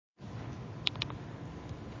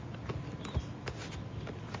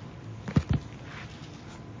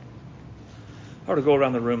were to go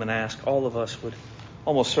around the room and ask, all of us would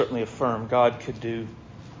almost certainly affirm God could do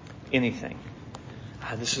anything.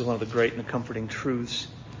 This is one of the great and comforting truths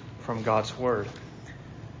from God's Word.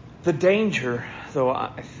 The danger, though,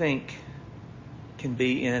 I think, can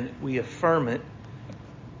be in we affirm it,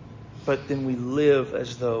 but then we live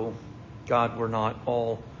as though God were not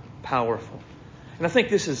all powerful. And I think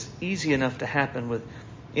this is easy enough to happen with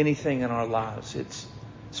anything in our lives. It's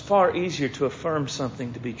far easier to affirm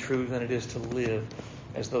something to be true than it is to live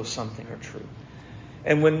as though something are true.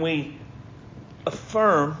 And when we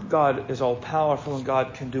affirm God is all powerful and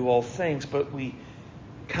God can do all things, but we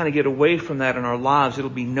kind of get away from that in our lives, it'll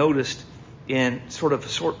be noticed in sort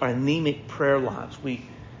of anemic prayer lives. We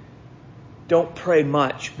don't pray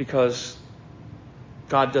much because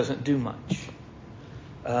God doesn't do much.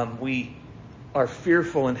 We are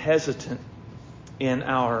fearful and hesitant in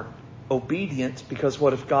our obedience because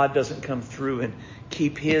what if God doesn't come through and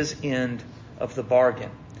keep His end of the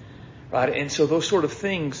bargain? Right? And so those sort of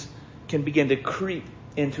things can begin to creep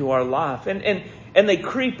into our life. And they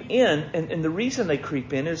creep in, and the reason they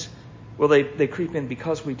creep in is, well, they creep in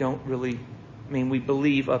because we don't really, we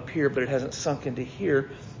believe up here, but it hasn't sunk into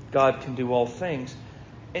here. God can do all things.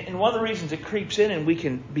 And one of the reasons it creeps in and we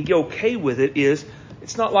can be okay with it is,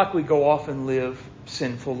 it's not like we go off and live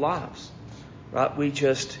sinful lives. Right? We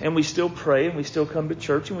still pray and we still come to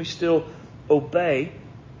church and we still obey.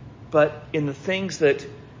 But in the things that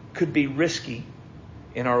could be risky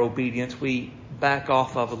in our obedience, we back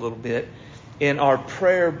off of a little bit. In our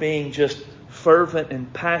prayer being just fervent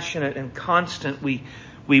and passionate and constant, we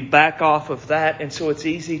back off of that. And so it's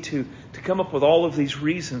easy to come up with all of these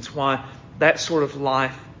reasons why that sort of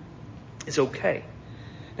life is okay.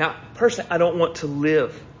 Now, personally, I don't want to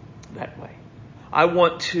live that way. I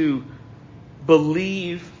want to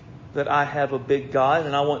believe that I have a big God,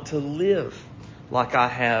 and I want to live like I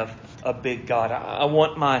have a big God. I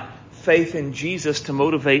want my faith in Jesus to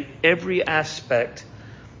motivate every aspect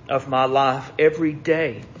of my life, every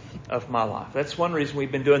day of my life. That's one reason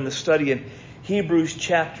we've been doing the study in Hebrews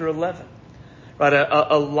chapter 11. Right,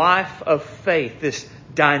 a life of faith, this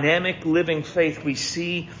dynamic living faith we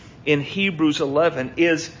see in Hebrews 11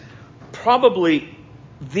 is probably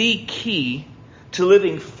the key to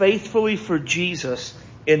living faithfully for Jesus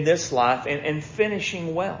in this life and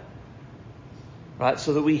finishing well. Right?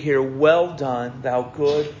 So that we hear, well done, thou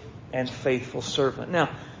good and faithful servant. Now,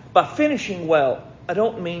 by finishing well, I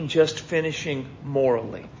don't mean just finishing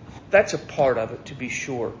morally. That's a part of it, to be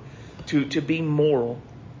sure. To be moral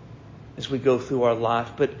as we go through our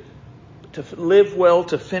life. But to live well,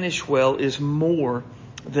 to finish well is more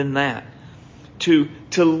than that. To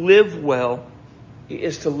live well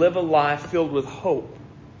is to live a life filled with hope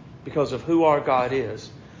because of who our God is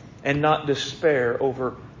and not despair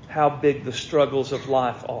over how big the struggles of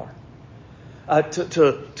life are.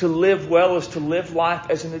 To live well is to live life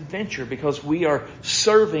as an adventure because we are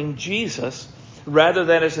serving Jesus rather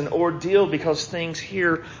than as an ordeal because things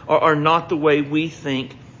here are not the way we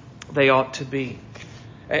think they ought to be.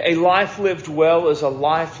 A life lived well is a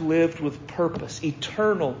life lived with purpose,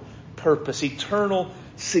 eternal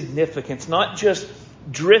significance, not just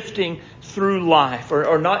drifting through life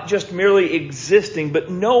or not just merely existing, but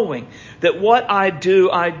knowing that what I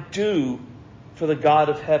do for the God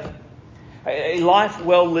of heaven. A life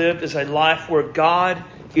well lived is a life where God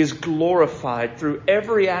is glorified through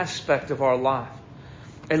every aspect of our life.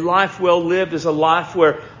 A life well lived is a life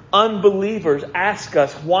where unbelievers ask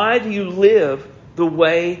us, why do you live the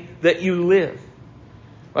way that you live?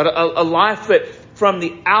 But a life that from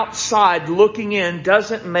the outside looking in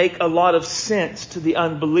doesn't make a lot of sense to the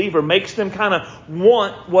unbeliever, makes them kind of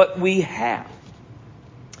want what we have.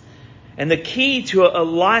 And the key to a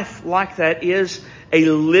life like that is a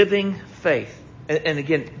living faith. And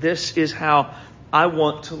again, this is how I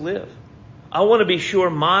want to live. I want to be sure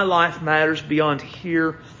my life matters beyond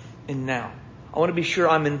here and now. I want to be sure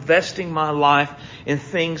I'm investing my life in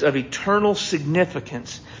things of eternal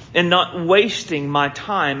significance and not wasting my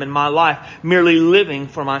time and my life merely living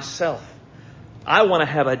for myself. I want to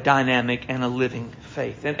have a dynamic and a living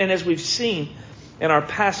faith. And as we've seen in our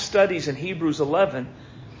past studies in Hebrews 11,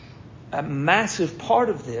 a massive part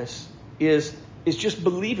of this is just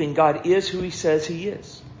believing God is who He says He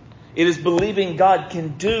is. It is believing God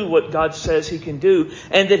can do what God says He can do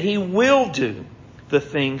and that He will do the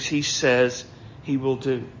things He says He will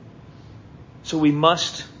do. So we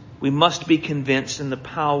must be convinced in the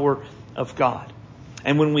power of God.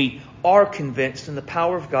 And when we are convinced in the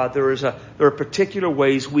power of God, there are particular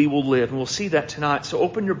ways we will live. And we'll see that tonight. So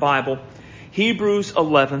open your Bible. Hebrews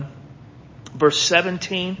 11, verse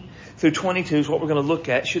 17 through 22 is what we're going to look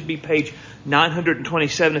at. It should be page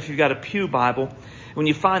 927 if you've got a Pew Bible. When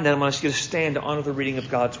you find that, I'm going to ask you to stand to honor the reading of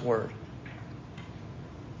God's Word.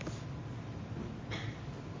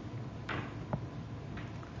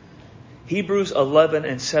 Hebrews 11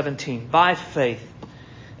 and 17. By faith,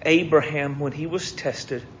 Abraham, when he was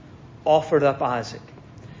tested, offered up Isaac.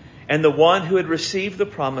 And the one who had received the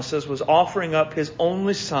promises was offering up his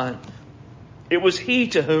only son. It was he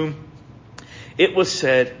to whom it was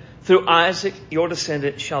said, through Isaac your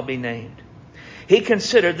descendant shall be named. He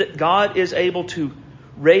considered that God is able to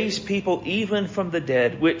raise people even from the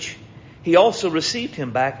dead, which he also received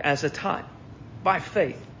him back as a type. By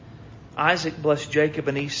faith, Isaac blessed Jacob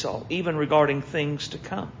and Esau, even regarding things to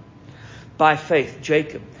come. By faith,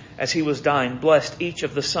 Jacob, as he was dying, blessed each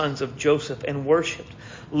of the sons of Joseph and worshipped,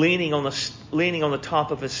 leaning on the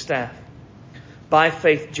top of his staff. By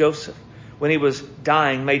faith, Joseph, when he was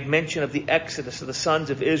dying, made mention of the exodus of the sons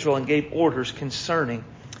of Israel and gave orders concerning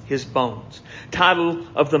his bones. Title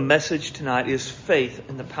of the message tonight is Faith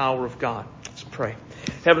in the Power of God. Let's pray.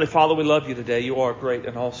 Heavenly Father, we love you today. You are great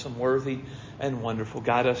and awesome, worthy and wonderful.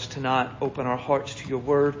 Guide us tonight. Open our hearts to your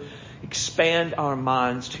word. Expand our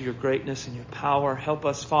minds to your greatness and your power. Help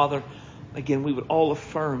us, Father. Again, we would all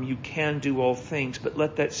affirm you can do all things, but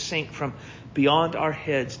let that sink from beyond our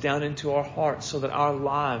heads down into our hearts so that our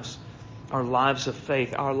lives of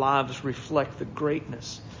faith, our lives reflect the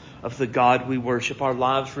greatness of the God we worship. Our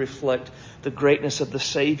lives reflect the greatness of the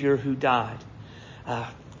Savior who died.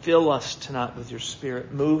 Fill us tonight with your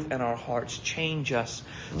Spirit. Move in our hearts. Change us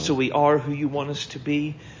so we are who you want us to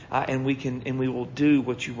be, and we will do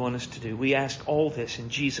what you want us to do. We ask all this in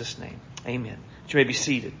Jesus' name. Amen. You may be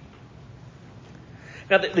seated.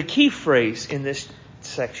 Now, the key phrase in this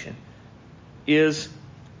section is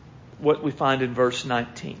what we find in verse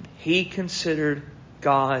 19. He considered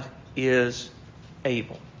God is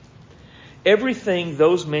able. Everything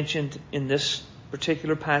those mentioned in this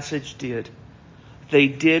particular passage did, they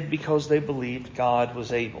did because they believed God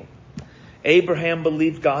was able. Abraham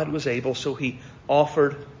believed God was able, so he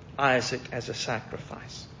offered Isaac as a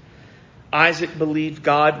sacrifice. Isaac believed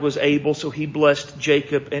God was able, so he blessed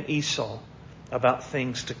Jacob and Esau about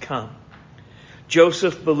things to come.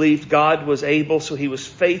 Joseph believed God was able, so he was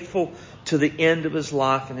faithful to the end of his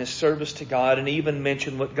life in his service to God, and even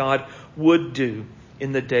mentioned what God would do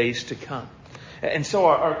in the days to come. And so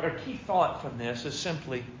our key thought from this is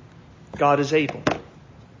simply, God is able.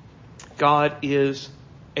 God is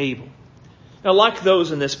able. Now, like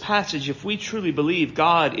those in this passage, if we truly believe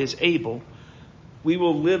God is able, we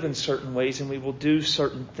will live in certain ways and we will do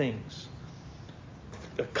certain things.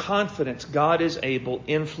 The confidence God is able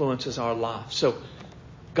influences our life. So,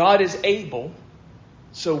 God is able,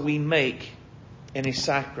 so we make any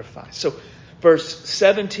sacrifice. So, verse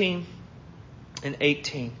 17 and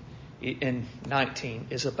 18 and 19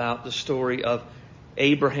 is about the story of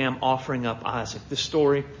Abraham offering up Isaac. This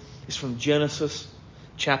story is from Genesis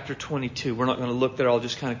chapter 22. We're not going to look there. I'll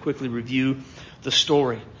just kind of quickly review the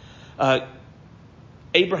story.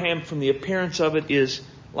 Abraham, from the appearance of it, is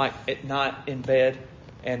like at night in bed.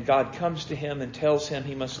 And God comes to him and tells him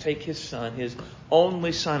he must take his son, his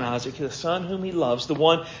only son Isaac, the son whom he loves, the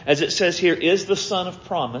one, as it says here, is the son of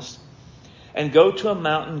promise, and go to a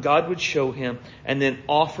mountain God would show him, and then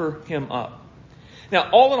offer him up.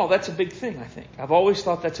 Now, all in all, that's a big thing, I think. I've always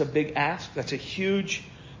thought that's a big ask. That's a huge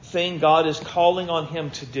thing God is calling on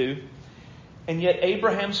him to do. And yet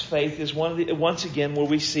Abraham's faith is once again where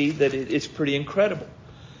we see that it's pretty incredible.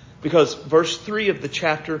 Because verse 3 of the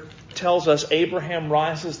chapter tells us Abraham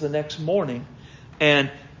rises the next morning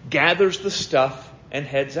and gathers the stuff and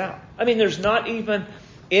heads out. I mean, there's not even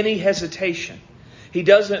any hesitation. He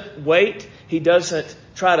doesn't wait. He doesn't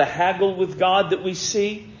try to haggle with God that we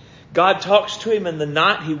see. God talks to him in the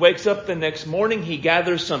night. He wakes up the next morning. He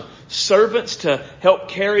gathers some servants to help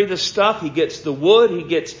carry the stuff. He gets the wood. He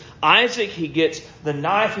gets Isaac. He gets the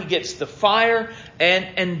knife. He gets the fire.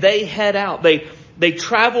 And they head out. They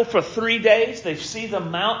travel for 3 days. They see the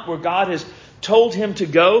mount where God has told him to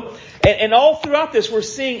go. And all throughout this, we're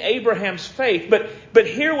seeing Abraham's faith. But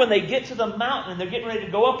here, when they get to the mountain and they're getting ready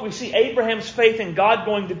to go up, we see Abraham's faith in God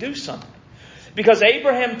going to do something. Because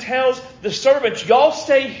Abraham tells the servants, y'all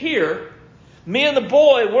stay here. Me and the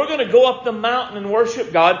boy, we're going to go up the mountain and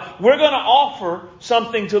worship God. We're going to offer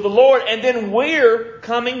something to the Lord. And then we're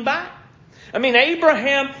coming back. I mean,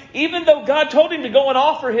 Abraham, even though God told him to go and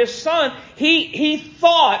offer his son, he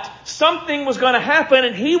thought something was going to happen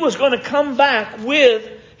and he was going to come back with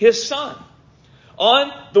his son. On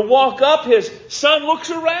the walk up, his son looks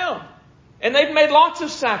around and they've made lots of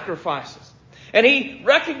sacrifices. And he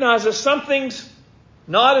recognizes something's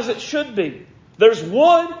not as it should be. There's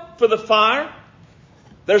wood for the fire.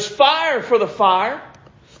 There's fire for the fire.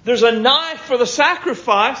 There's a knife for the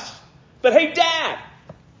sacrifice. But hey, Dad,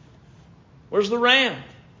 where's the ram?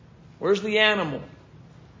 Where's the animal?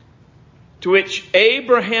 To which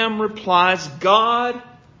Abraham replies, God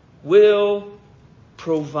will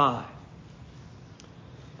provide.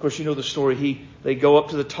 Of course, you know the story. They go up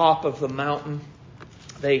to the top of the mountain.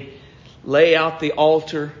 They lay out the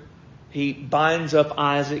altar. He binds up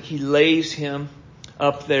Isaac. He lays him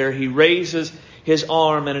up there. He raises his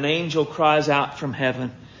arm and an angel cries out from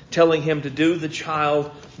heaven, telling him to do the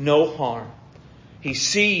child no harm.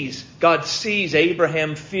 God sees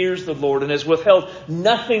Abraham fears the Lord and has withheld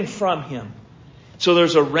nothing from him. So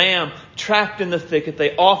there's a ram trapped in the thicket.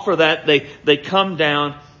 They offer that. They come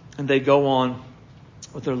down and they go on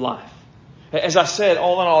with their life. As I said,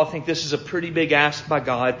 all in all, I think this is a pretty big ask by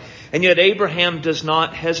God. And yet Abraham does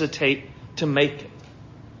not hesitate to make it.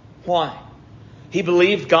 Why? He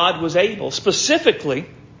believed God was able. Specifically,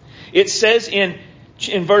 it says in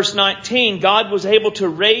verse 19, God was able to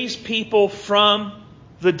raise people from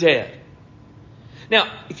the dead.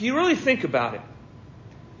 Now, if you really think about it,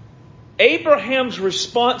 Abraham's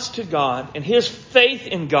response to God and his faith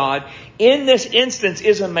in God in this instance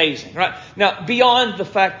is amazing, right? Now, beyond the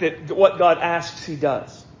fact that what God asks, He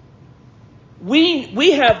does.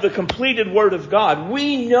 We have the completed Word of God.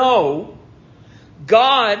 We know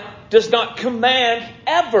God does not command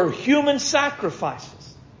ever human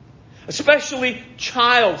sacrifices, especially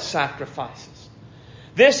child sacrifices.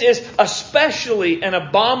 This is especially an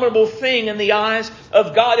abominable thing in the eyes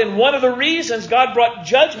of God. And one of the reasons God brought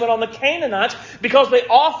judgment on the Canaanites, because they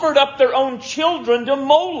offered up their own children to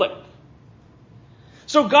Moloch.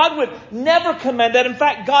 So God would never command that. In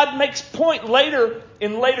fact, God makes point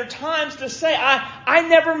in later times to say, I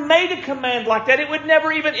never made a command like that. It would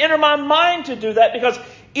never even enter my mind to do that, because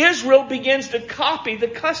Israel begins to copy the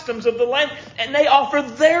customs of the land and they offer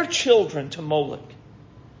their children to Moloch.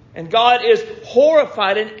 And God is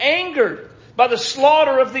horrified and angered by the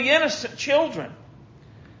slaughter of the innocent children.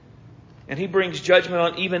 And He brings judgment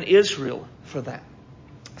on even Israel for that.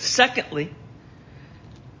 Secondly,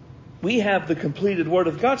 we have the completed Word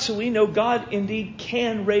of God, so we know God indeed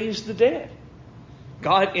can raise the dead.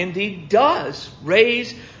 God indeed does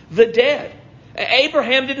raise the dead.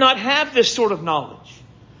 Abraham did not have this sort of knowledge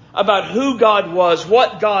about who God was,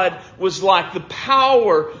 what God was like, the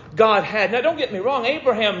power God had. Now, don't get me wrong.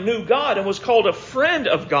 Abraham knew God and was called a friend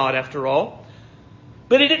of God after all.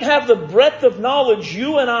 But he didn't have the breadth of knowledge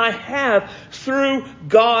you and I have through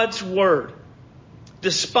God's Word.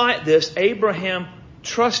 Despite this, Abraham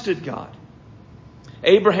trusted God.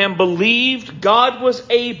 Abraham believed God was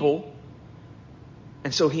able,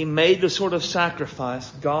 and so he made the sort of sacrifice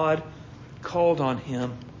God called on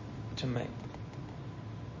him to make.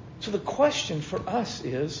 So the question for us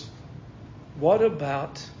is, what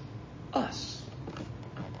about us?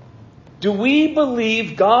 Do we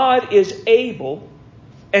believe God is able,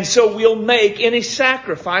 and so we'll make any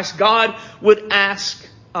sacrifice God would ask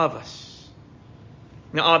of us?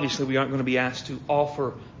 Now, obviously, we aren't going to be asked to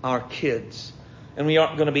offer our kids. And we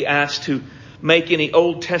aren't going to be asked to make any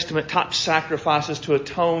Old Testament type sacrifices to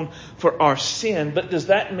atone for our sin. But does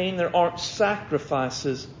that mean there aren't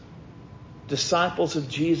sacrifices disciples of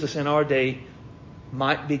Jesus in our day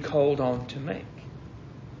might be called on to make?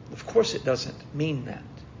 Of course it doesn't mean that.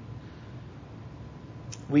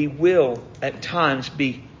 We will at times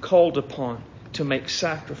be called upon to make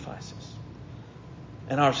sacrifices.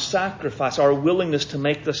 And our sacrifice, our willingness to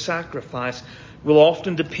make the sacrifice, will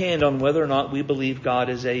often depend on whether or not we believe God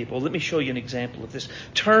is able. Let me show you an example of this.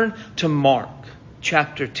 Turn to Mark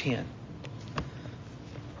chapter 10.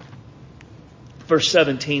 Verse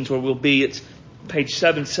 17 is where we'll be. It's page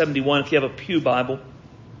 771 if you have a Pew Bible.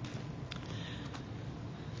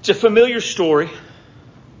 It's a familiar story.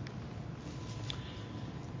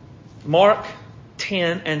 Mark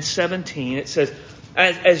 10 and 17. It says,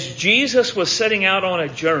 As Jesus was setting out on a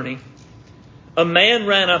journey, a man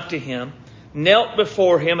ran up to him, knelt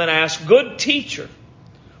before him and asked, "Good teacher,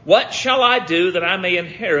 what shall I do that I may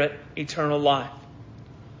inherit eternal life?"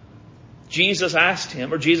 Jesus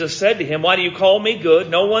said to him, "Why do you call me good?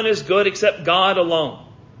 No one is good except God alone.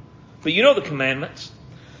 But you know the commandments.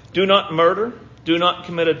 Do not murder. Do not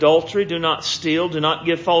commit adultery. Do not steal. Do not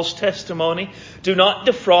give false testimony. Do not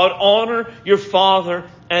defraud. Honor your father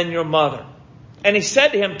and your mother." And he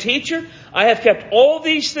said to him, "Teacher, I have kept all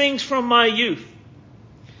these things from my youth."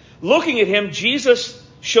 Looking at him, Jesus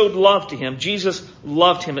showed love to him. Jesus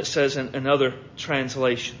loved him, it says in other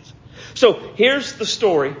translations. So here's the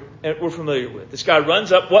story that we're familiar with. This guy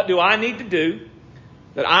runs up, "What do I need to do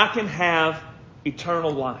that I can have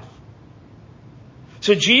eternal life?"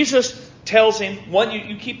 So Jesus tells him, one,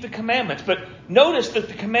 you keep the commandments. But notice that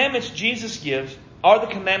the commandments Jesus gives are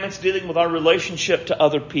the commandments dealing with our relationship to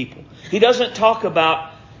other people. He doesn't talk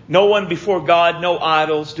about no one before God, no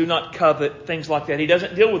idols, do not covet, things like that. He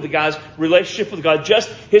doesn't deal with the guy's relationship with God, just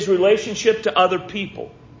his relationship to other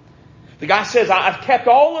people. The guy says, I've kept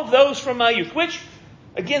all of those from my youth, which,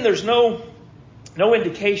 again, there's no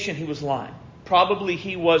indication he was lying. Probably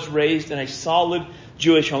he was raised in a solid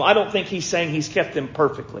Jewish home. I don't think he's saying he's kept them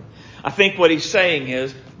perfectly. I think what he's saying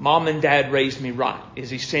is, Mom and Dad raised me right,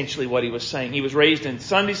 is essentially what he was saying. He was raised in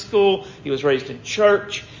Sunday school. He was raised in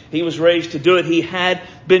church. He was raised to do it. He had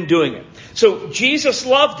been doing it. So Jesus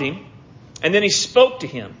loved him, and then he spoke to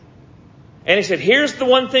him. And he said, here's the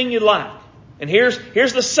one thing you lack. And here's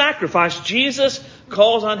the sacrifice Jesus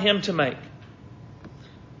calls on him to make.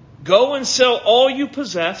 Go and sell all you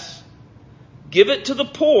possess, give it to the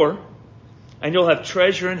poor, and you'll have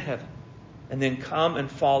treasure in heaven. And then come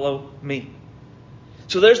and follow me.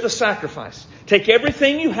 So there's the sacrifice. Take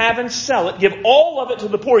everything you have and sell it. Give all of it to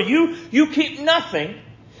the poor. You keep nothing.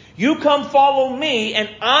 You come follow me, and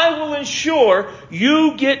I will ensure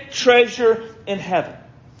you get treasure in heaven.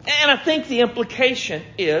 And I think the implication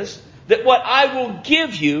is that what I will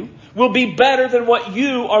give you will be better than what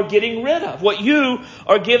you are getting rid of, what you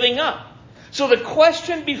are giving up. So the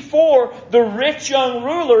question before the rich young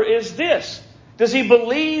ruler is this. Does he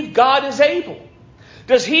believe God is able?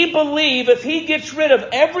 Does he believe if he gets rid of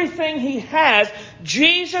everything he has,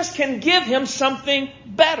 Jesus can give him something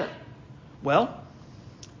better? Well,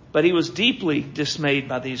 but he was deeply dismayed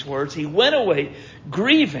by these words. He went away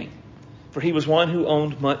grieving, for he was one who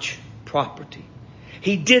owned much property.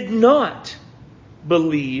 He did not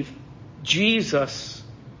believe Jesus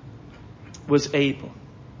was able.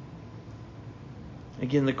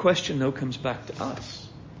 Again, the question, though, comes back to us.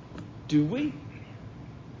 Do we?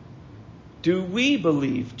 Do we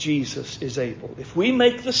believe Jesus is able? If we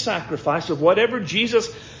make the sacrifice of whatever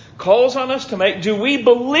Jesus calls on us to make, do we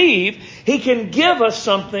believe He can give us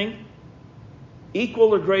something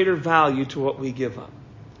equal or greater value to what we give up?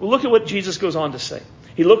 Well, look at what Jesus goes on to say.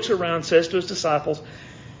 He looks around and says to His disciples,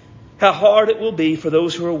 how hard it will be for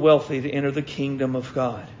those who are wealthy to enter the kingdom of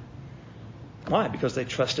God. Why? Because they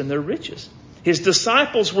trust in their riches. His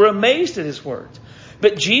disciples were amazed at His words.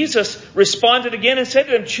 But Jesus responded again and said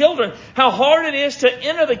to them, children, how hard it is to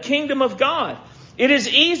enter the kingdom of God. It is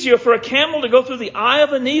easier for a camel to go through the eye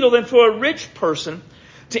of a needle than for a rich person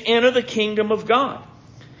to enter the kingdom of God.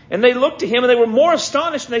 And they looked to Him and they were more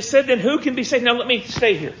astonished, and they said, then who can be saved? Now let me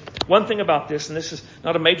stay here. One thing about this, and this is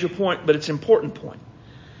not a major point, but it's an important point.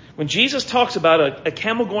 When Jesus talks about a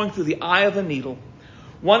camel going through the eye of a needle,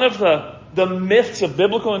 one of the myths of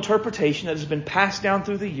biblical interpretation that has been passed down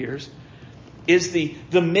through the years is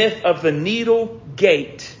the myth of the needle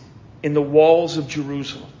gate in the walls of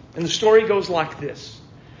Jerusalem. And the story goes like this.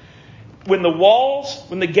 When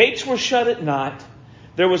the gates were shut at night,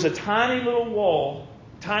 there was a tiny little wall,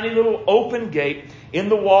 tiny little open gate in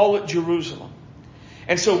the wall at Jerusalem.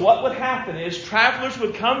 And so what would happen is travelers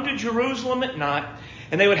would come to Jerusalem at night,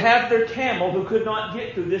 and they would have their camel who could not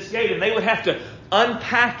get through this gate, and they would have to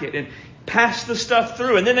unpack it and pass the stuff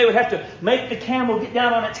through. And then they would have to make the camel get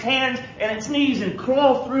down on its hands and its knees and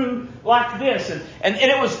crawl through like this. And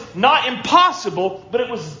it was not impossible, but it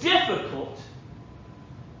was difficult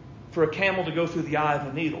for a camel to go through the eye of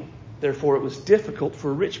a needle. Therefore, it was difficult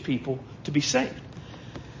for rich people to be saved.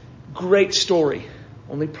 Great story.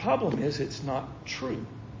 Only problem is it's not true.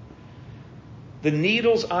 The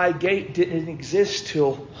needle's eye gate didn't exist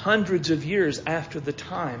till hundreds of years after the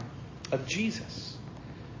time of Jesus.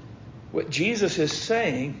 What Jesus is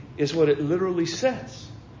saying is what it literally says.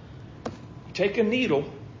 You take a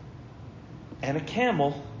needle and a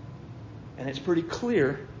camel, and it's pretty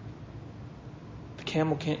clear the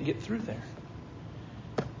camel can't get through there.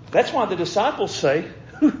 That's why the disciples say,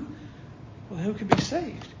 well, who can be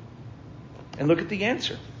saved? And look at the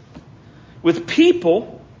answer. With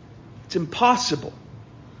people, it's impossible,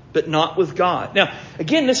 but not with God. Now,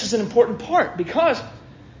 again, this is an important part, because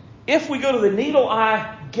if we go to the needle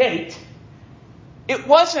eye gate, it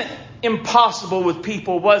wasn't impossible with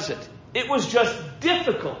people, was it? It was just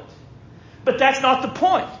difficult. But that's not the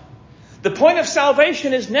point. The point of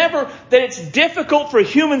salvation is never that it's difficult for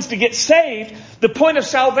humans to get saved. The point of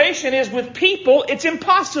salvation is with people, it's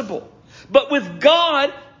impossible. But with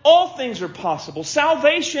God, all things are possible.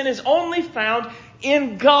 Salvation is only found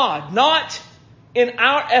in God, not in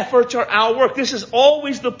our efforts or our work. This is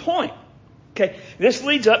always the point. Okay, this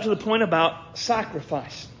leads up to the point about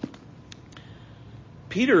sacrifice.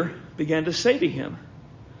 Peter began to say to him,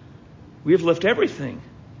 we have left everything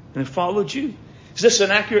and have followed you. Is this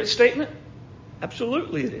an accurate statement?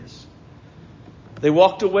 Absolutely it is. They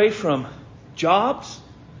walked away from jobs.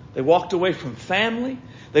 They walked away from family.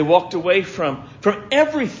 They walked away from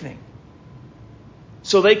everything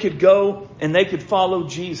so they could go and they could follow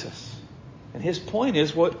Jesus. And his point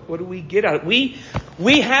is, what do we get out of it?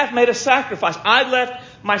 We have made a sacrifice. I left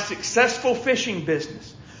my successful fishing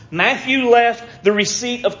business. Matthew left the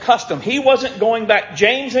receipt of custom. He wasn't going back.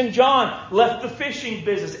 James and John left the fishing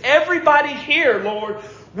business. Everybody here, Lord,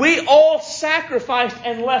 we all sacrificed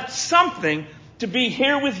and left something to be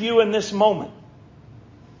here with you in this moment.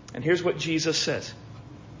 And here's what Jesus says.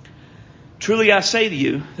 Truly I say to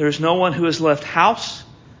you, there is no one who has left house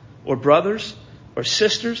or brothers or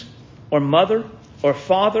sisters or mother or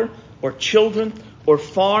father or children or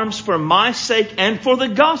farms for my sake and for the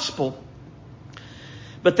gospel,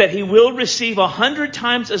 but that he will receive 100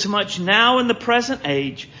 times as much now in the present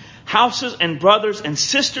age, houses and brothers and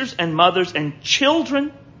sisters and mothers and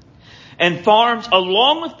children and farms,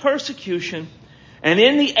 along with persecution, and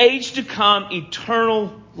in the age to come,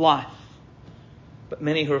 eternal life. But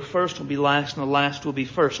many who are first will be last, and the last will be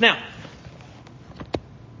first. Now,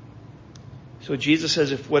 so Jesus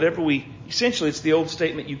says, essentially it's the old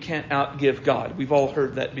statement, you can't outgive God. We've all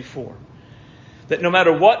heard that before. That no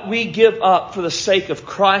matter what we give up for the sake of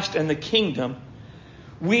Christ and the kingdom,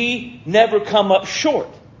 we never come up short.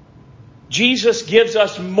 Jesus gives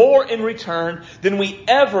us more in return than we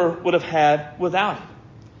ever would have had without Him.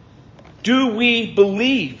 Do we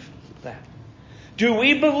believe that? Do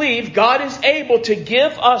we believe God is able to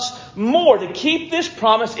give us more, to keep this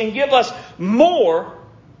promise and give us more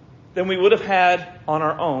than we would have had on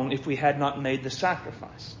our own if we had not made the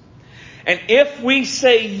sacrifice? And if we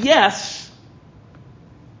say yes,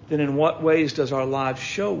 then in what ways does our lives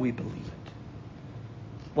show we believe it?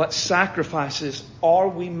 What sacrifices are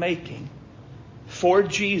we making for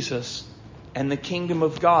Jesus and the kingdom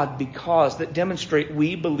of God that demonstrate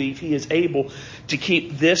we believe He is able to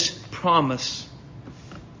keep this promise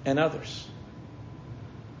and others?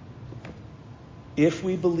 If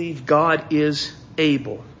we believe God is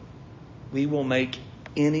able, we will make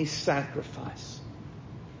any sacrifice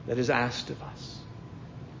that is asked of us.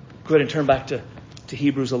 Go ahead and turn back to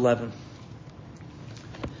Hebrews 11.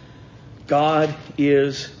 God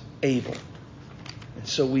is able. And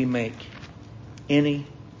so we make any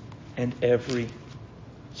and every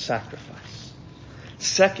sacrifice.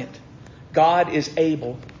 Second, God is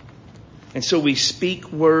able. And so we speak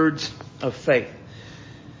words of faith.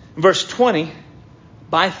 In verse 20,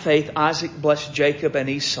 by faith Isaac blessed Jacob and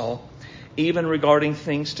Esau, even regarding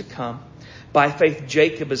things to come. By faith,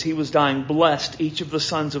 Jacob, as he was dying, blessed each of the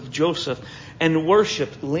sons of Joseph and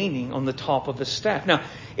worshipped leaning on the top of his staff. Now,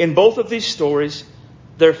 in both of these stories,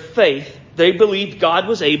 their faith, they believed God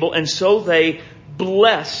was able, and so they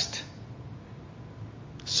blessed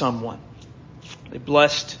someone. They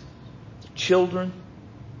blessed children,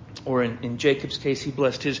 or in Jacob's case, he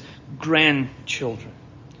blessed his grandchildren.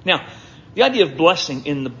 Now, the idea of blessing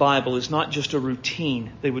in the Bible is not just a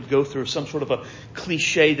routine they would go through, some sort of a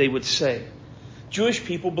cliche they would say. Jewish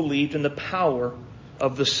people believed in the power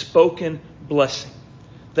of the spoken blessing.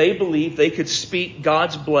 They believed they could speak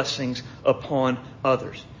God's blessings upon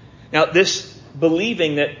others. Now, this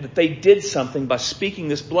believing that they did something by speaking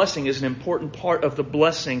this blessing is an important part of the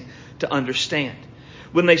blessing to understand.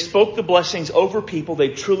 When they spoke the blessings over people, they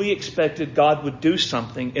truly expected God would do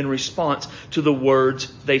something in response to the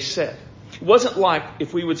words they said. It wasn't like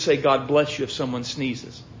if we would say, God bless you, if someone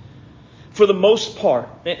sneezes. For the most part,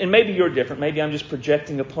 and maybe you're different, maybe I'm just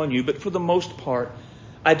projecting upon you, but for the most part,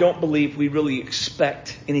 I don't believe we really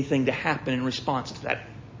expect anything to happen in response to that.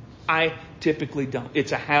 I typically don't.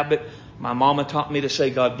 It's a habit. My mama taught me to say,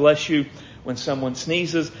 God bless you, when someone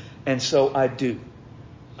sneezes, and so I do.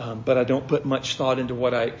 But I don't put much thought into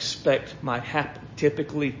what I expect might happen.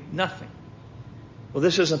 Typically, nothing. Well,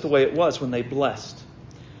 this isn't the way it was when they blessed.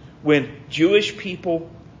 When Jewish people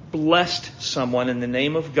blessed someone in the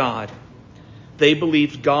name of God, they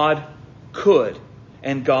believed God could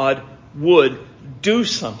and God would do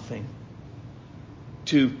something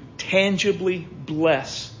to tangibly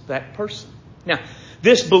bless that person. Now,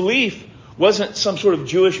 this belief wasn't some sort of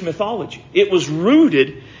Jewish mythology. It was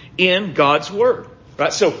rooted in God's Word.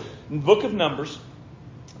 Right? So, in the book of Numbers,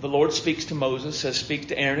 the Lord speaks to Moses, says, speak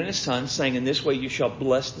to Aaron and his sons, saying, in this way you shall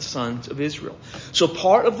bless the sons of Israel. So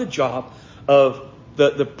part of the job of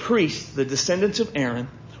the priests, the descendants of Aaron,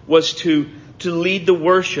 was to lead the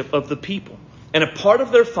worship of the people. And a part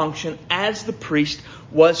of their function as the priest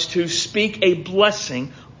was to speak a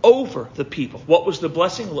blessing over the people. What was the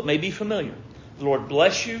blessing? Well, it may be familiar. The Lord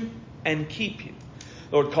bless you and keep you.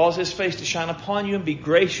 Lord, cause His face to shine upon you and be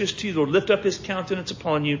gracious to you. Lord, lift up His countenance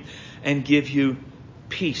upon you and give you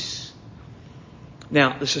peace.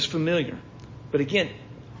 Now, this is familiar. But again,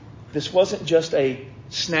 this wasn't just a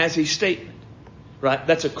snazzy statement, right?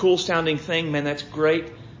 That's a cool sounding thing. Man, that's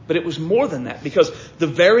great. But it was more than that, because the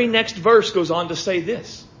very next verse goes on to say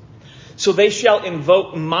this. So they shall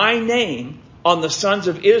invoke my name on the sons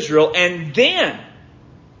of Israel, and then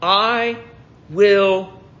I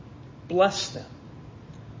will bless them.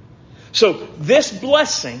 So this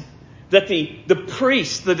blessing that the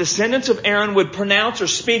priests, the descendants of Aaron, would pronounce or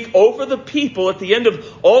speak over the people at the end of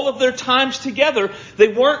all of their times together, they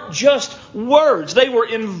weren't just words. They were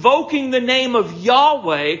invoking the name of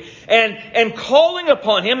Yahweh and calling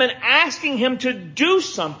upon Him and asking Him to do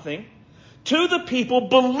something to the people,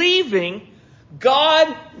 believing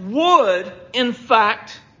God would, in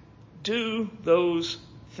fact, do those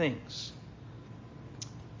things.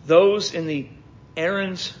 Those in the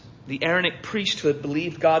Aaronic priesthood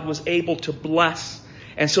believed God was able to bless.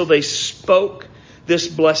 And so they spoke this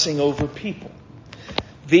blessing over people.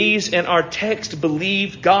 These in our text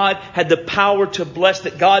believed God had the power to bless,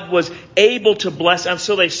 that God was able to bless. And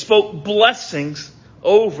so they spoke blessings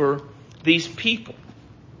over these people.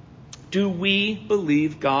 Do we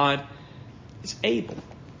believe God is able?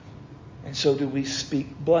 And so do we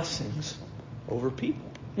speak blessings over people?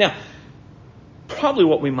 Now, probably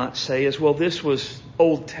what we might say is, well, this was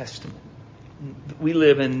Old Testament. We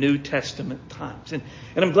live in New Testament times. And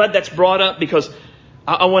I'm glad that's brought up, because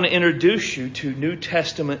I want to introduce you to New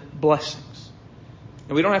Testament blessings.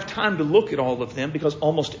 And we don't have time to look at all of them, because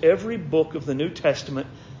almost every book of the New Testament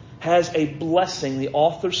has a blessing the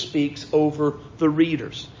author speaks over the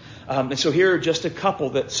readers. And so here are just a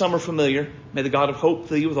couple that some are familiar. May the God of hope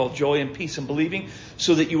fill you with all joy and peace in believing,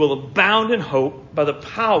 so that you will abound in hope by the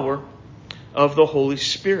power of the Holy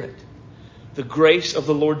Spirit. The grace of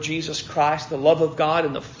the Lord Jesus Christ, the love of God,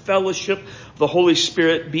 and the fellowship of the Holy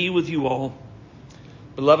Spirit be with you all.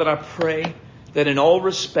 Beloved, I pray that in all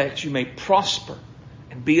respects you may prosper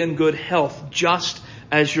and be in good health, just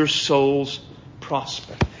as your souls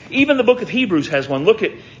prosper. Even the book of Hebrews has one. Look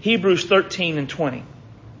at Hebrews 13 and 20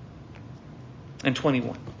 and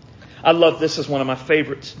 21. I love this as one of my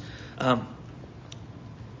favorites.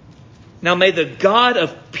 Now may the God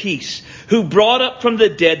of peace, who brought up from the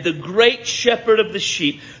dead the great shepherd of the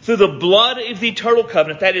sheep through the blood of the eternal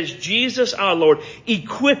covenant, that is Jesus our Lord,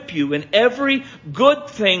 equip you in every good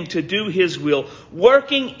thing to do His will,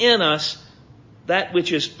 working in us that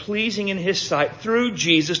which is pleasing in His sight, through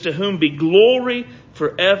Jesus, to whom be glory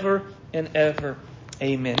forever and ever.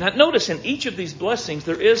 Amen. Now notice in each of these blessings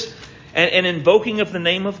there is an invoking of the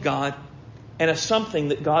name of God and a something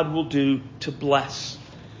that God will do to bless.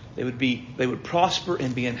 They would prosper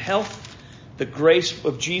and be in health. The grace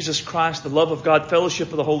of Jesus Christ, the love of God, fellowship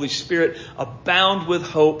of the Holy Spirit, abound with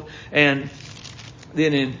hope. And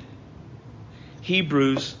then in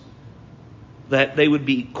Hebrews, that they would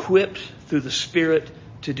be equipped through the Spirit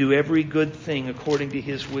to do every good thing according to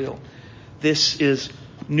His will. This is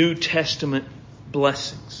New Testament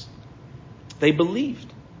blessings. They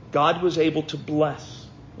believed God was able to bless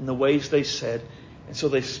in the ways they said. And so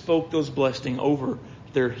they spoke those blessings over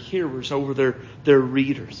their hearers, over their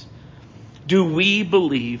readers. Do we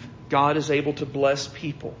believe God is able to bless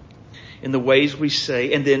people in the ways we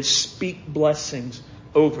say, and then speak blessings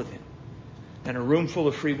over them? In a room full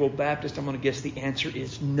of Free Will Baptists, I'm going to guess the answer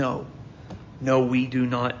is no. No, we do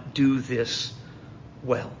not do this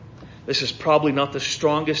well. This is probably not the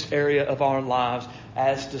strongest area of our lives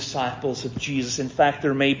as disciples of Jesus. In fact,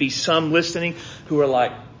 there may be some listening who are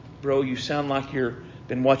like, bro, you sound like you've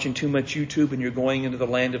been watching too much YouTube and you're going into the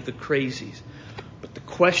land of the crazies. But the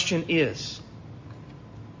question is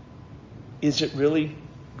it really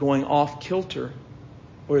going off kilter,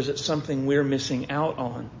 or is it something we're missing out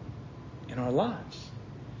on in our lives?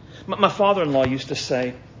 My father-in-law used to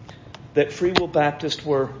say that Free Will Baptists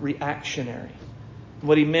were reactionary.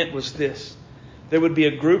 What he meant was this. There would be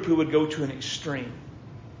a group who would go to an extreme.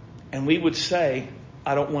 And we would say,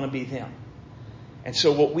 I don't want to be them. And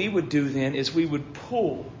so what we would do then is we would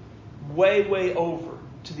pull way, way over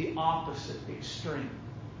to the opposite extreme.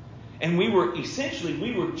 And we were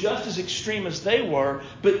just as extreme as they were,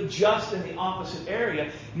 but just in the opposite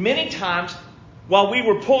area. Many times, while we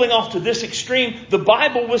were pulling off to this extreme, the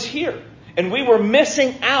Bible was here. And we were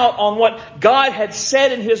missing out on what God had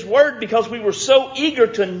said in His Word because we were so eager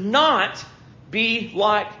to not be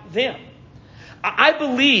like them. I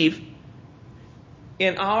believe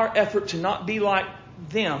in our effort to not be like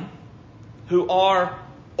them, who are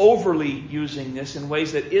overly using this in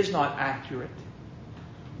ways that is not accurate,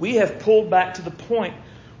 we have pulled back to the point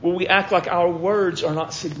where we act like our words are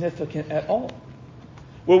not significant at all,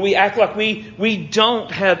 where we act like we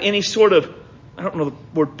don't have any sort of, I don't know the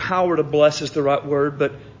word power to bless is the right word,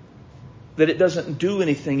 but that it doesn't do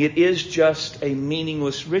anything. It is just a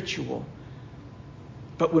meaningless ritual.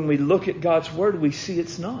 But when we look at God's Word, we see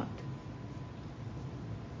it's not.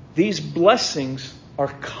 These blessings are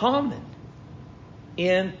common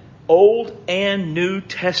in Old and New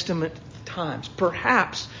Testament times.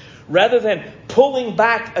 Perhaps, rather than pulling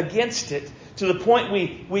back against it to the point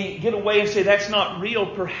we get away and say that's not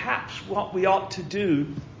real, perhaps what we ought to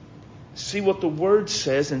do, see what the Word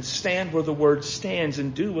says and stand where the Word stands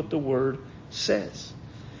and do what the Word says.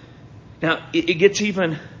 Now, it gets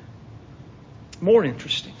even more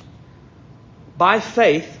interesting. By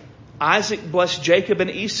faith, Isaac blessed Jacob and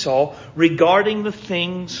Esau regarding the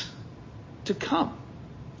things to come.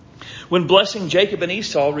 When blessing Jacob and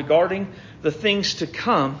Esau regarding the things to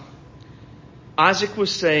come, Isaac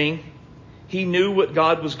was saying he knew what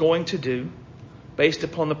God was going to do based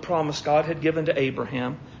upon the promise God had given to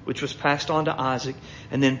Abraham, which was passed on to Isaac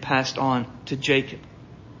and then passed on to Jacob.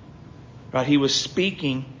 Right? He was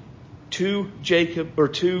speaking to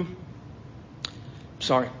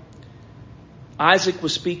Isaac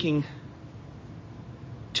was speaking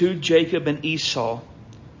to Jacob and Esau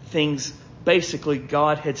things basically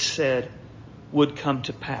God had said would come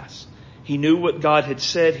to pass. He knew what God had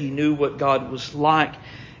said. He knew what God was like.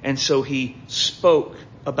 And so he spoke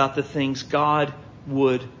about the things God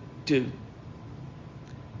would do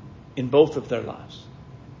in both of their lives.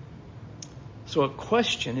 So a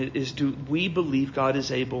question is, do we believe God is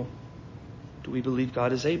able? Do we believe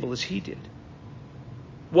God is able as He did?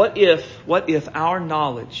 What if our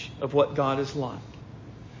knowledge of what God is like,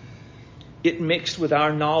 it mixed with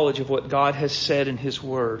our knowledge of what God has said in His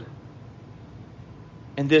Word,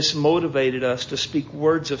 and this motivated us to speak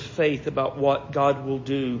words of faith about what God will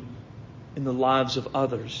do in the lives of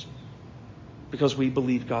others because we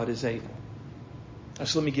believe God is able?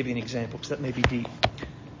 So let me give you an example, because that may be deep.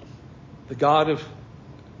 The God of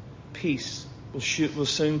peace will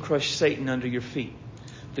soon crush Satan under your feet.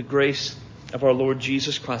 The grace of our Lord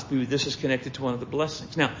Jesus Christ. This is connected to one of the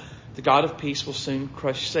blessings. Now, the God of peace will soon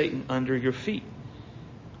crush Satan under your feet.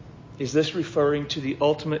 Is this referring to the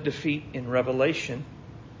ultimate defeat in Revelation?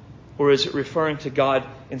 Or is it referring to God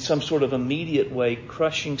in some sort of immediate way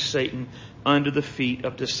crushing Satan under the feet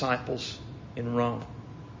of disciples in Rome?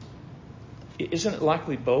 Isn't it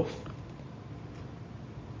likely both?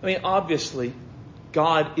 I mean, obviously,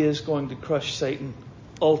 God is going to crush Satan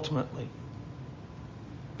ultimately.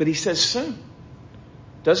 But He says soon.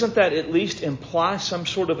 Doesn't that at least imply some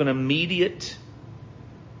sort of an immediate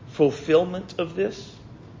fulfillment of this?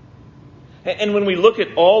 And when we look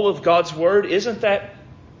at all of God's Word, isn't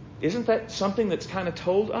that something that's kind of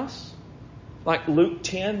told us? Like Luke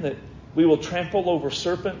 10, that we will trample over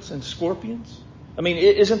serpents and scorpions? I mean,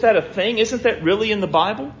 isn't that a thing? Isn't that really in the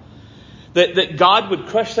Bible? That God would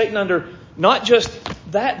crush Satan under not just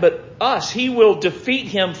that, but us. He will defeat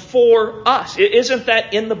him for us. Isn't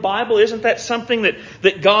that in the Bible? Isn't that something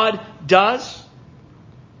that God does?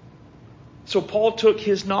 So Paul took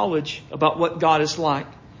his knowledge about what God is like,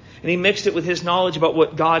 and he mixed it with his knowledge about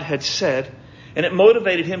what God had said, and it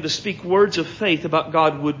motivated him to speak words of faith about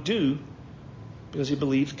God would do because he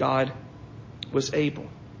believed God was able.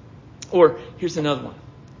 Or here's another one.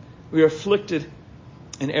 We are afflicted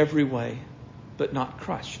in every way, but not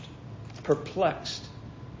crushed. Perplexed,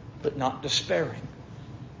 but not despairing.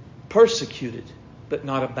 Persecuted, but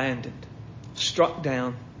not abandoned. Struck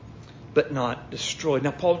down, but not destroyed.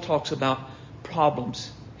 Now, Paul talks about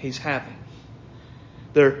problems he's having.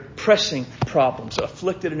 They're pressing problems,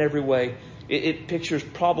 afflicted in every way. It pictures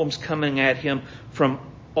problems coming at him from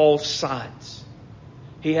all sides.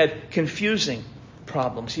 He had confusing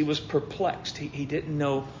problems. He was perplexed. He didn't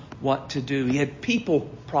know what to do. He had people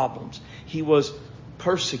problems. He was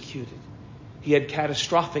persecuted. He had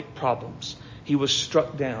catastrophic problems. He was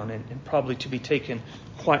struck down and probably to be taken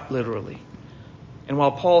quite literally. And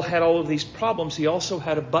while Paul had all of these problems, he also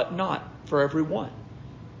had a but not for every one.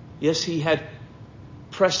 Yes, he had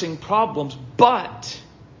pressing problems, but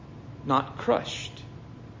not crushed.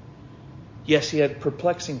 Yes, he had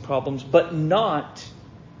perplexing problems, but not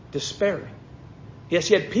despairing. Yes,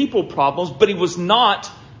 he had people problems, but he was not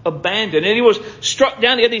abandoned. And he was struck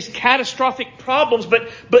down. He had these catastrophic problems,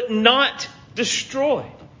 but not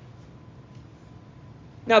destroyed.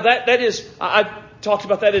 Now that is, I've talked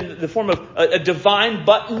about that in the form of a divine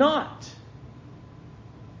but not.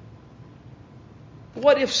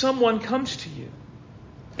 What if someone comes to you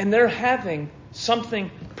and they're having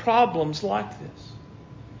problems like this?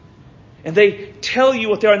 And they tell you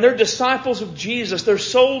what they are. And they're disciples of Jesus. They're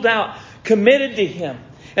sold out, committed to Him.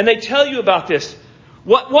 And they tell you about this.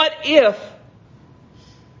 What if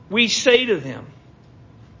we say to them,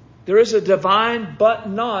 there is a divine but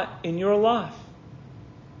not in your life?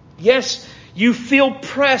 Yes, you feel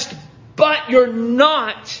pressed, but you're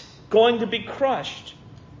not going to be crushed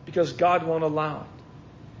because God won't allow it.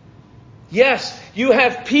 Yes, you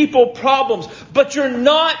have people problems, but you're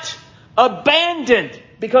not abandoned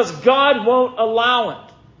because God won't allow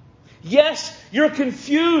it. Yes, you're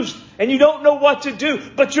confused and you don't know what to do,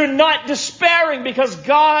 but you're not despairing because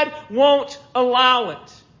God won't allow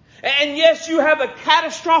it. And yes, you have a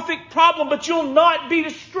catastrophic problem, but you'll not be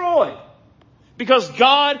destroyed because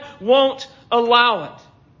God won't allow it.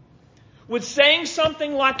 Would saying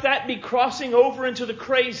something like that be crossing over into the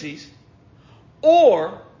crazies?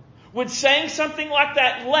 Or would saying something like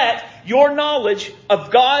that let your knowledge of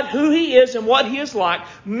God, who He is and what He is like,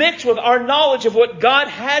 mix with our knowledge of what God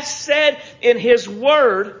has said in His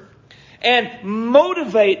Word and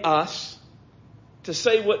motivate us to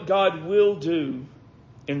say what God will do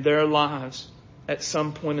in their lives at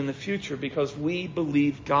some point in the future because we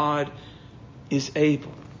believe God is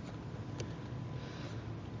able?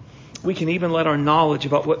 We can even let our knowledge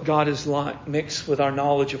about what God is like mix with our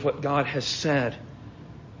knowledge of what God has said.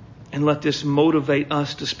 And let this motivate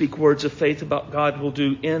us to speak words of faith about God will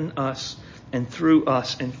do in us and through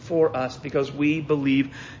us and for us because we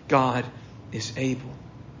believe God is able.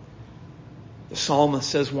 The psalmist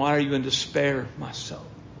says, why are you in despair, my soul?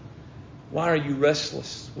 Why are you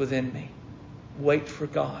restless within me? Wait for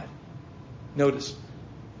God. Notice,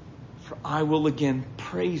 for I will again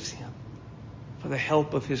praise Him for the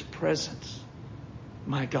help of His presence,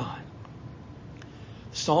 my God.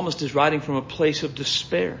 The psalmist is writing from a place of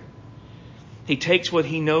despair. He takes what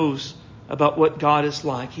he knows about what God is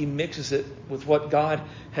like. He mixes it with what God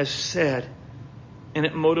has said. And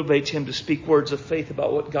it motivates him to speak words of faith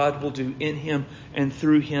about what God will do in him and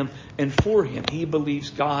through him and for him. He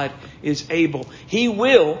believes God is able. He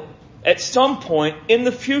will, at some point in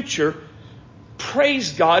the future,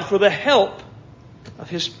 praise God for the help of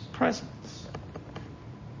His presence.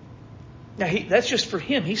 Now, that's just for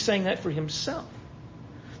him. He's saying that for himself.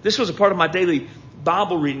 This was a part of my daily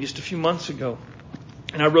Bible reading just a few months ago.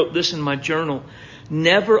 And I wrote this in my journal.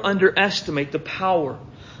 Never underestimate the power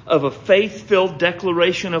of a faith-filled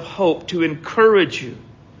declaration of hope to encourage you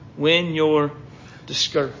when you're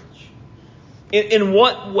discouraged. In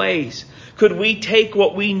what ways could we take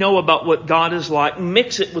what we know about what God is like,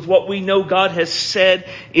 mix it with what we know God has said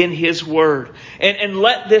in His Word, and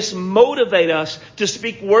let this motivate us to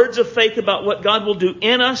speak words of faith about what God will do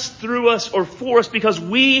in us, through us, or for us, because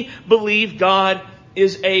we believe God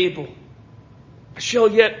is able. I shall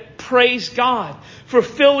yet praise God for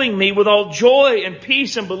filling me with all joy and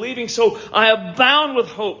peace and believing, so I abound with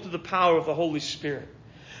hope through the power of the Holy Spirit.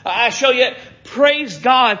 I shall yet praise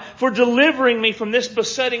God for delivering me from this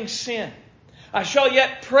besetting sin. I shall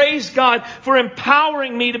yet praise God for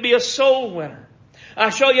empowering me to be a soul winner. I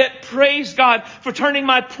shall yet praise God for turning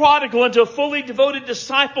my prodigal into a fully devoted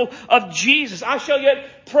disciple of Jesus. I shall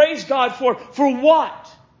yet praise God for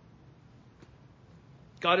what?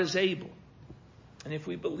 God is able. And if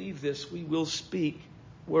we believe this, we will speak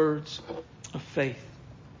words of faith.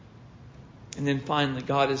 And then finally,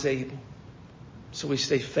 God is able. So we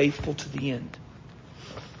stay faithful to the end.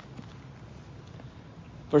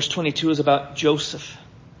 Verse 22 is about Joseph.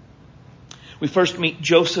 We first meet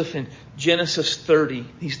Joseph in Genesis 30.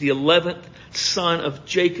 He's the 11th son of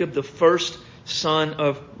Jacob, the first son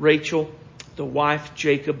of Rachel, the wife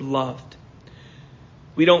Jacob loved.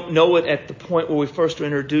 We don't know it at the point where we first are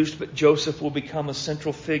introduced, but Joseph will become a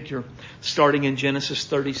central figure starting in Genesis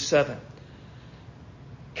 37.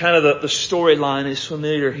 Kind of the storyline is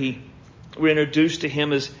familiar. We're introduced to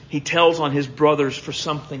him as he tells on his brothers for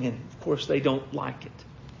something, and of course they don't like it.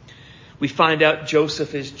 We find out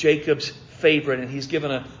Joseph is Jacob's favorite, and he's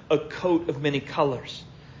given a coat of many colors.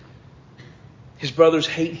 His brothers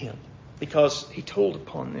hate him because he told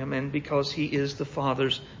upon them and because he is the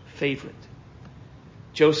father's favorite.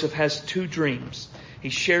 Joseph has 2 dreams. He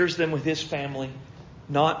shares them with his family.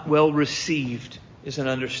 Not well received is an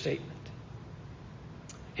understatement.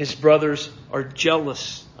 His brothers are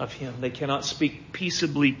jealous of him. They cannot speak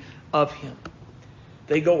peaceably of him.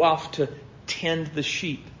 They go off to tend the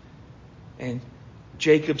sheep. And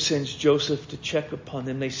Jacob sends Joseph to check upon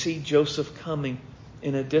them. They see Joseph coming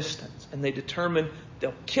in a distance. And they determine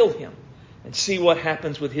they'll kill him and see what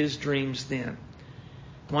happens with his dreams then.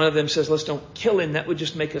 One of them says, let's don't kill him. That would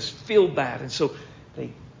just make us feel bad. And so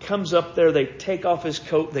they comes up there. They take off his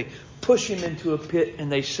coat. They push him into a pit and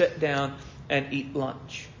they sit down and eat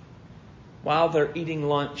lunch. While they're eating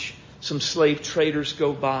lunch, some slave traders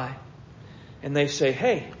go by. And they say,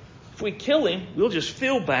 hey, if we kill him, we'll just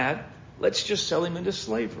feel bad. Let's just sell him into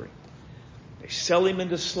slavery. They sell him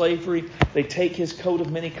into slavery. They take his coat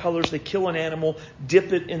of many colors. They kill an animal,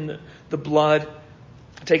 dip it in the blood.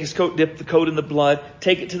 Take his coat, dip the coat in the blood.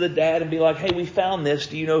 Take it to the dad and be like, hey, we found this.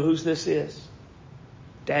 Do you know whose this is?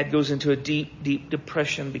 Dad goes into a deep, deep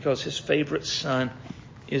depression because his favorite son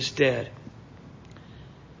is dead.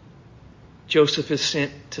 Joseph is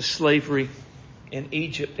sent to slavery in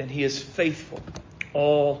Egypt, and he is faithful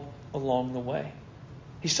all along the way.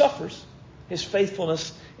 He suffers. His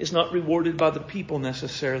faithfulness is not rewarded by the people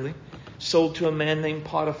necessarily. Sold to a man named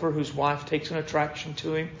Potiphar, whose wife takes an attraction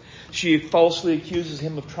to him. She falsely accuses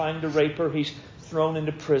him of trying to rape her. He's thrown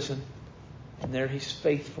into prison. And there he's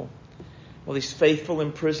faithful. While he's faithful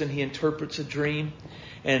in prison, he interprets a dream.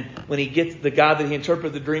 And when the guy that he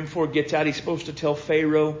interpreted the dream for gets out, he's supposed to tell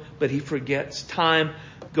Pharaoh, but he forgets. Time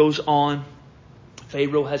goes on.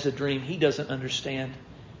 Pharaoh has a dream he doesn't understand.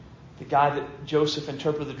 The guy that Joseph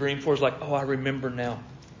interpreted the dream for is like, oh, I remember now.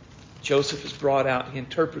 Joseph is brought out. He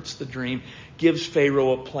interprets the dream, gives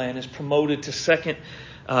Pharaoh a plan, is promoted to second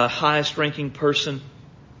highest ranking person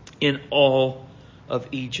in all of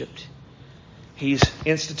Egypt. He's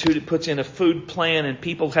instituted, puts in a food plan, and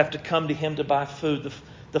people have to come to him to buy food.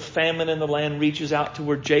 The famine in the land reaches out to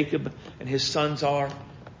where Jacob and his sons are,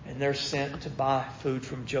 and they're sent to buy food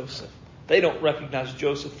from Joseph. They don't recognize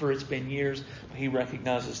Joseph, for it's been years, but he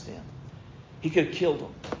recognizes them. He could have killed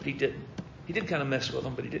them, but he didn't. He did kind of mess with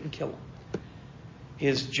them, but he didn't kill them. He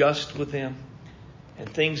is just with them. And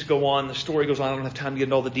things go on. The story goes on. I don't have time to get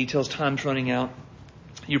into all the details. Time's running out.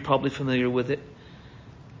 You're probably familiar with it.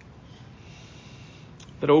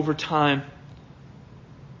 But over time,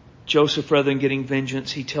 Joseph, rather than getting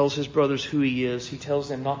vengeance, he tells his brothers who he is. He tells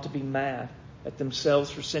them not to be mad at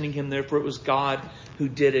themselves for sending him there, for it was God who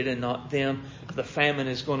did it and not them. The famine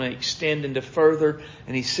is going to extend into further,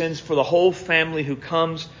 and he sends for the whole family who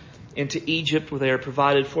comes into Egypt, where they are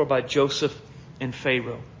provided for by Joseph and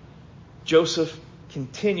Pharaoh. Joseph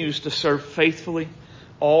continues to serve faithfully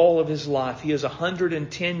all of his life. He is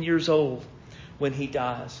 110 years old when he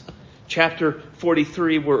dies. Chapter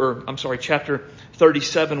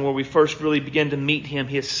 37, where we first really begin to meet him,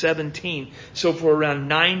 he is 17. So for around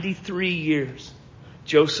 93 years,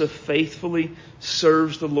 Joseph faithfully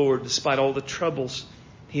serves the Lord despite all the troubles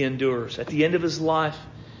he endures. At the end of his life,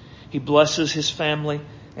 he blesses his family,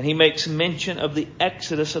 and he makes mention of the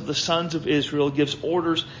exodus of the sons of Israel, gives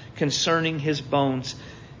orders concerning his bones.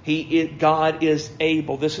 God is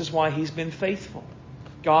able. This is why he's been faithful.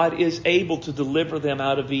 God is able to deliver them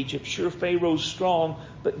out of Egypt. Sure, Pharaoh's strong,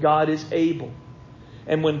 but God is able.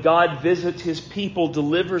 And when God visits his people,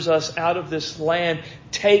 delivers us out of this land,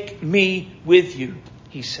 take me with you,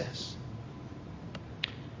 he says.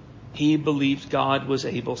 He believed God was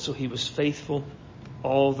able, so he was faithful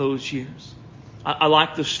all those years. I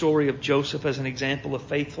like the story of Joseph as an example of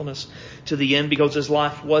faithfulness to the end, because his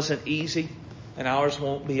life wasn't easy, and ours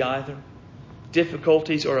won't be either.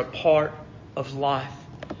 Difficulties are a part of life.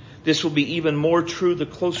 This will be even more true the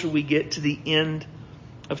closer we get to the end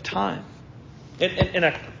of time.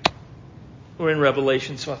 We're in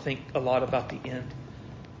Revelation, so I think a lot about the end.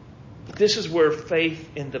 But this is where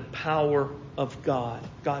faith in the power of God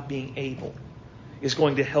being able, is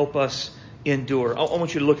going to help us endure. I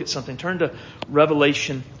want you to look at something. Turn to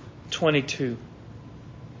Revelation 22.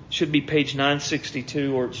 It should be page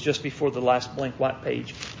 962, or it's just before the last blank white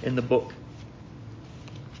page in the book.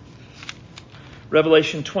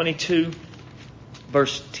 Revelation 22,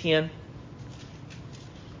 verse 10.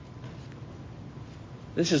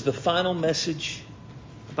 This is the final message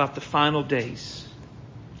about the final days.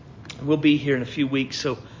 We'll be here in a few weeks,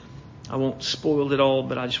 so I won't spoil it all,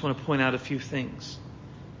 but I just want to point out a few things.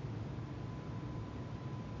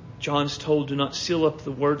 John's told, do not seal up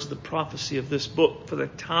the words of the prophecy of this book, for the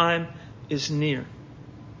time is near.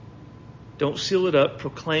 Don't seal it up.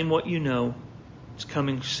 Proclaim what you know. It's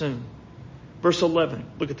coming soon. Verse 11.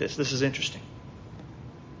 Look at this. This is interesting.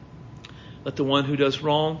 Let the one who does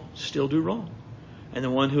wrong still do wrong. And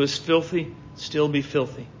the one who is filthy still be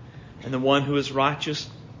filthy. And the one who is righteous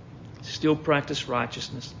still practice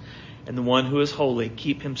righteousness. And the one who is holy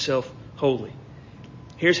keep himself holy.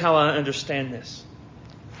 Here's how I understand this.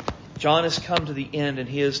 John has come to the end, and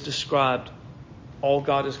he has described all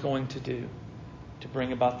God is going to do to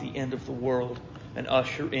bring about the end of the world and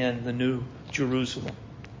usher in the new Jerusalem.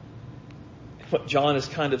 What John is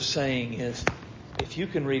kind of saying is, if you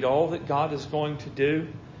can read all that God is going to do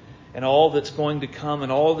and all that's going to come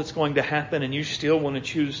and all that's going to happen, and you still want to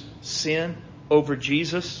choose sin over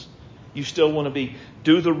Jesus, You still want to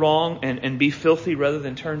do the wrong and be filthy rather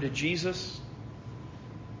than turn to Jesus?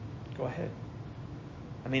 Go ahead.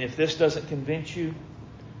 I mean, if this doesn't convince you,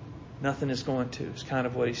 nothing is going to. It's kind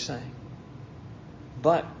of what he's saying.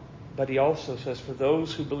 But he also says, for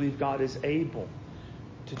those who believe God is able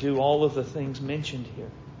to do all of the things mentioned here,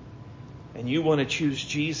 and you want to choose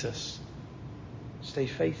Jesus, stay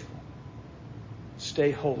faithful.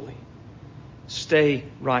 Stay holy. Stay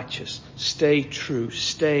righteous. Stay true.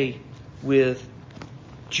 Stay with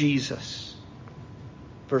Jesus.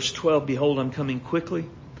 Verse 12, behold, I'm coming quickly.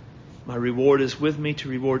 My reward is with me to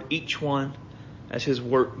reward each one as his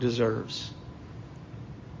work deserves.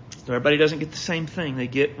 So everybody doesn't get the same thing. They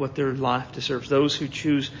get what their life deserves. Those who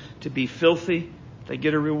choose to be filthy, they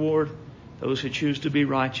get a reward. Those who choose to be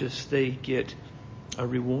righteous, they get a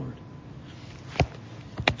reward.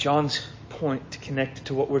 John's point to connect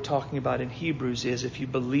to what we're talking about in Hebrews is, if you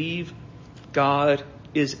believe God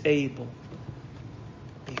is able,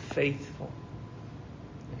 be faithful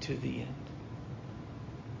to the end.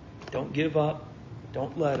 Don't give up,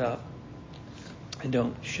 don't let up, and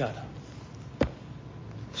don't shut up.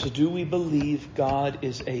 So do we believe God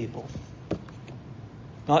is able?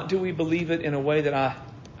 Not do we believe it in a way that I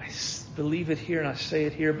believe it here and I say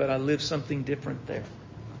it here, but I live something different there.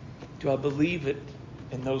 Do I believe it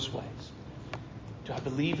in those ways? Do I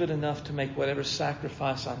believe it enough to make whatever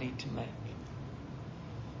sacrifice I need to make?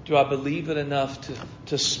 Do I believe it enough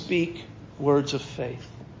to speak words of faith?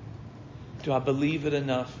 Do I believe it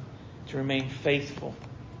enough to remain faithful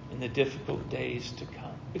in the difficult days to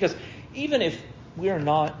come? Because even if we are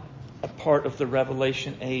not a part of the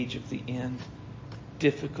revelation age of the end,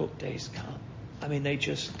 difficult days come. I mean, they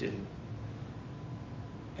just do.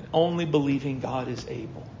 And only believing God is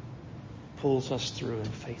able pulls us through in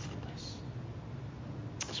faithfulness.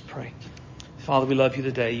 Let's pray. Father, we love you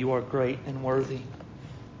today. You are great and worthy,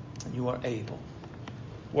 and you are able.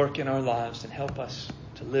 Work in our lives and help us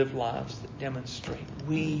to live lives that demonstrate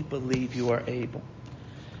we believe you are able.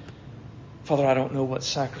 Father, I don't know what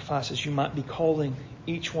sacrifices you might be calling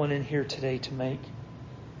each one in here today to make.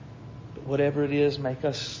 But whatever it is, make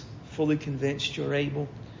us fully convinced you're able.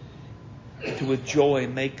 And to with joy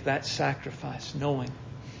make that sacrifice, knowing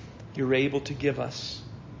you're able to give us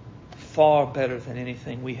far better than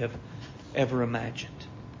anything we have ever imagined.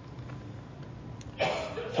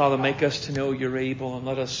 Father, make us to know you're able, and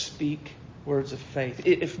let us speak words of faith.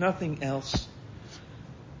 If nothing else,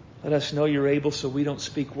 let us know you're able so we don't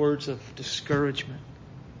speak words of discouragement,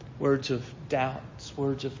 words of doubts,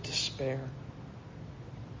 words of despair.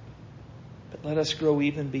 But let us grow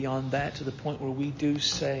even beyond that to the point where we do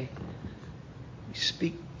say, we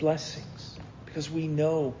speak blessings because we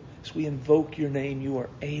know as we invoke your name, you are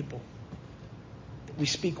able. We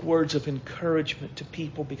speak words of encouragement to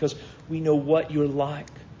people because we know what you're like.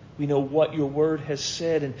 We know what your word has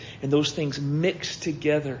said, and those things mix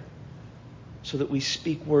together so that we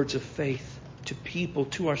speak words of faith to people,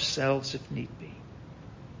 to ourselves if need be.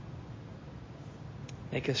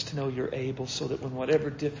 Make us to know you're able so that when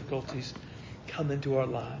whatever difficulties come into our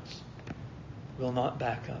lives, we'll not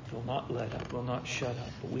back up, we'll not let up, we'll not shut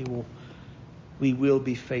up, but we will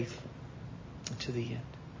be faithful to the end.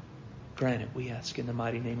 Grant it, we ask in the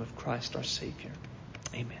mighty name of Christ our Savior.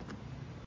 Amen.